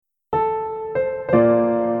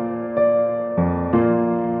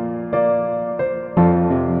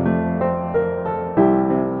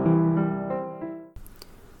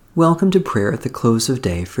Welcome to prayer at the close of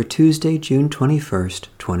day for Tuesday, June 21st,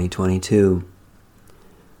 2022.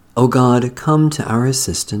 O God, come to our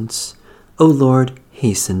assistance. O Lord,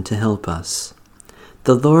 hasten to help us.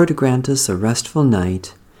 The Lord grant us a restful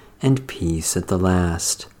night and peace at the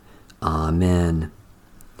last. Amen.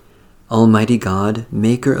 Almighty God,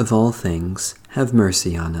 maker of all things, have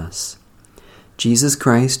mercy on us. Jesus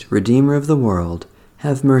Christ, Redeemer of the world,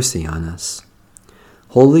 have mercy on us.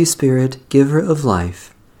 Holy Spirit, giver of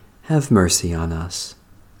life, have mercy on us.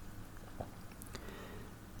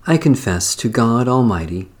 I confess to God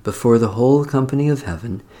Almighty, before the whole company of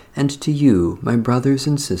heaven, and to you, my brothers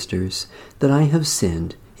and sisters, that I have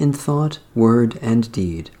sinned in thought, word, and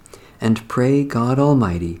deed, and pray God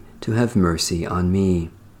Almighty to have mercy on me.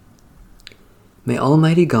 May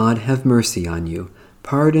Almighty God have mercy on you,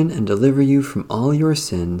 pardon and deliver you from all your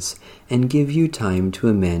sins, and give you time to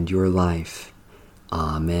amend your life.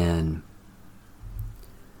 Amen.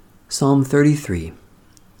 Psalm 33.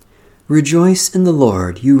 Rejoice in the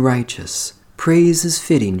Lord, you righteous. Praise is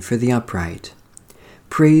fitting for the upright.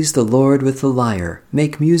 Praise the Lord with the lyre.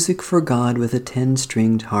 Make music for God with a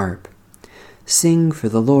 10-stringed harp. Sing for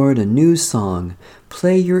the Lord a new song.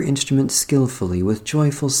 Play your instrument skillfully with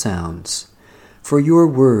joyful sounds. For your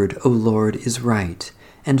word, O Lord, is right,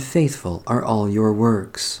 and faithful are all your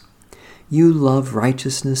works. You love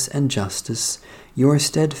righteousness and justice. Your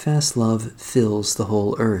steadfast love fills the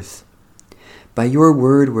whole earth. By your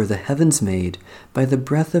word were the heavens made, by the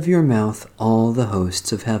breath of your mouth all the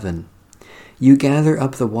hosts of heaven. You gather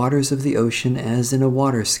up the waters of the ocean as in a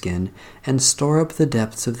waterskin, and store up the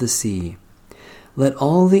depths of the sea. Let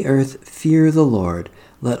all the earth fear the Lord.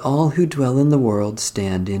 Let all who dwell in the world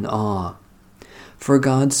stand in awe. For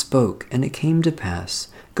God spoke, and it came to pass.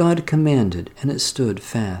 God commanded, and it stood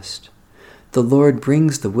fast. The Lord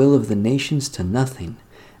brings the will of the nations to nothing,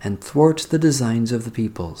 and thwarts the designs of the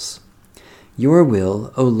peoples. Your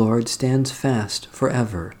will, O Lord, stands fast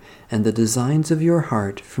forever, and the designs of your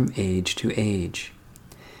heart from age to age.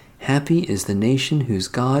 Happy is the nation whose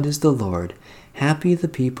God is the Lord, happy the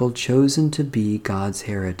people chosen to be God's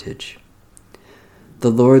heritage.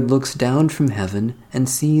 The Lord looks down from heaven and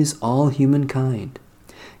sees all humankind.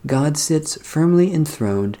 God sits firmly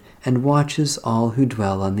enthroned and watches all who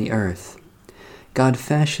dwell on the earth. God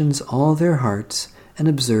fashions all their hearts and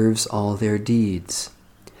observes all their deeds.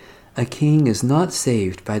 A king is not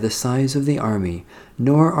saved by the size of the army,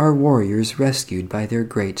 nor are warriors rescued by their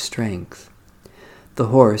great strength. The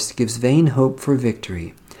horse gives vain hope for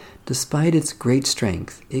victory. Despite its great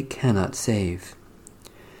strength, it cannot save.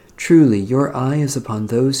 Truly, your eye is upon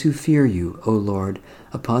those who fear you, O Lord,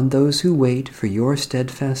 upon those who wait for your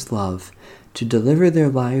steadfast love, to deliver their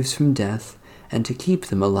lives from death and to keep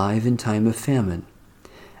them alive in time of famine.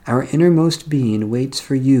 Our innermost being waits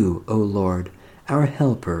for you, O Lord, our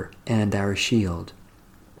helper and our shield.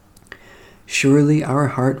 Surely our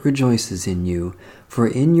heart rejoices in you, for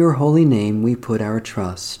in your holy name we put our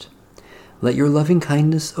trust. Let your loving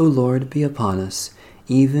kindness, O Lord, be upon us,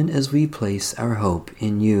 even as we place our hope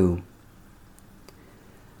in you.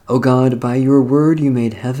 O God, by your word you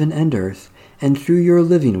made heaven and earth, and through your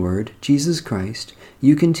living word, Jesus Christ,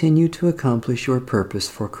 you continue to accomplish your purpose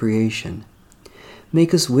for creation.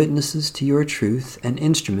 Make us witnesses to your truth and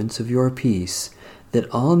instruments of your peace, that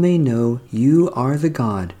all may know you are the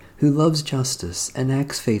God who loves justice and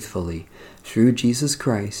acts faithfully, through Jesus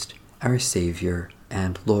Christ, our Savior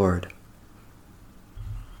and Lord.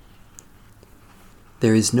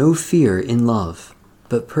 There is no fear in love,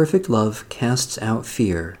 but perfect love casts out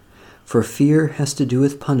fear, for fear has to do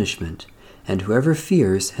with punishment, and whoever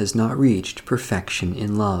fears has not reached perfection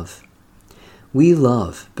in love. We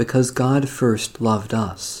love because God first loved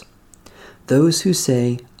us. Those who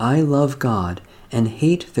say, I love God, and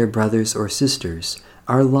hate their brothers or sisters,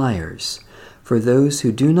 are liars, for those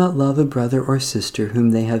who do not love a brother or sister whom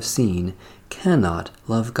they have seen cannot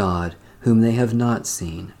love God whom they have not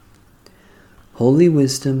seen. Holy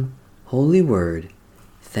wisdom, holy word,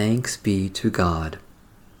 thanks be to God.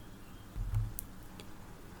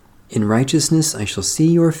 In righteousness I shall see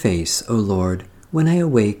your face, O Lord. When I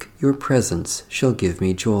awake, your presence shall give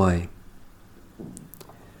me joy.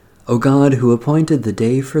 O God, who appointed the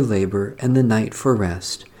day for labor and the night for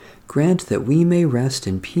rest, grant that we may rest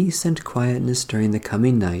in peace and quietness during the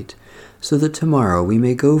coming night, so that tomorrow we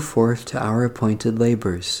may go forth to our appointed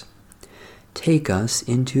labors. Take us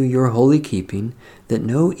into your holy keeping, that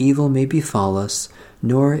no evil may befall us,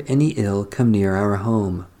 nor any ill come near our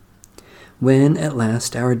home. When at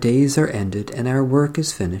last our days are ended and our work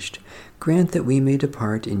is finished, grant that we may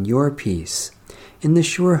depart in your peace, in the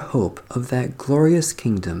sure hope of that glorious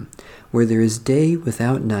kingdom, where there is day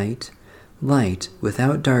without night, light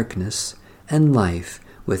without darkness, and life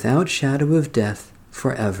without shadow of death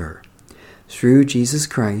forever. Through Jesus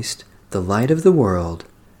Christ, the light of the world.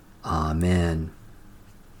 Amen.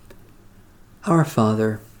 Our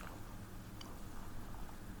Father,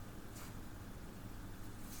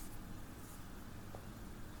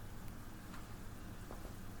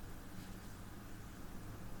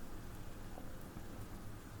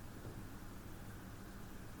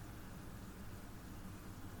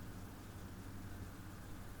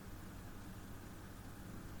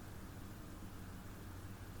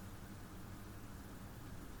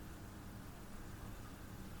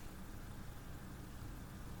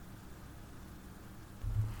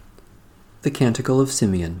 the Canticle of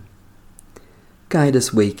Simeon. Guide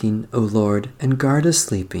us waking, O Lord, and guard us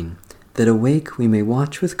sleeping, that awake we may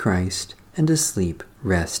watch with Christ, and asleep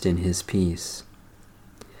rest in his peace.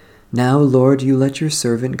 Now, Lord, you let your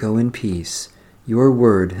servant go in peace. Your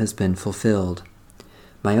word has been fulfilled.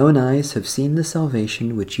 My own eyes have seen the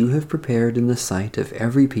salvation which you have prepared in the sight of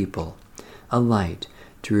every people, a light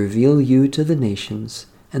to reveal you to the nations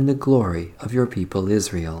and the glory of your people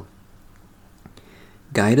Israel.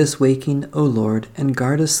 Guide us waking, O Lord, and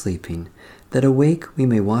guard us sleeping, that awake we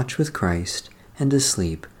may watch with Christ, and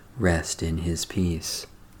asleep rest in his peace.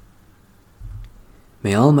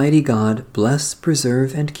 May Almighty God bless,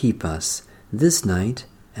 preserve, and keep us this night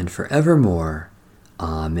and forevermore.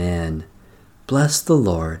 Amen. Bless the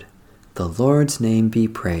Lord. The Lord's name be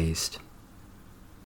praised.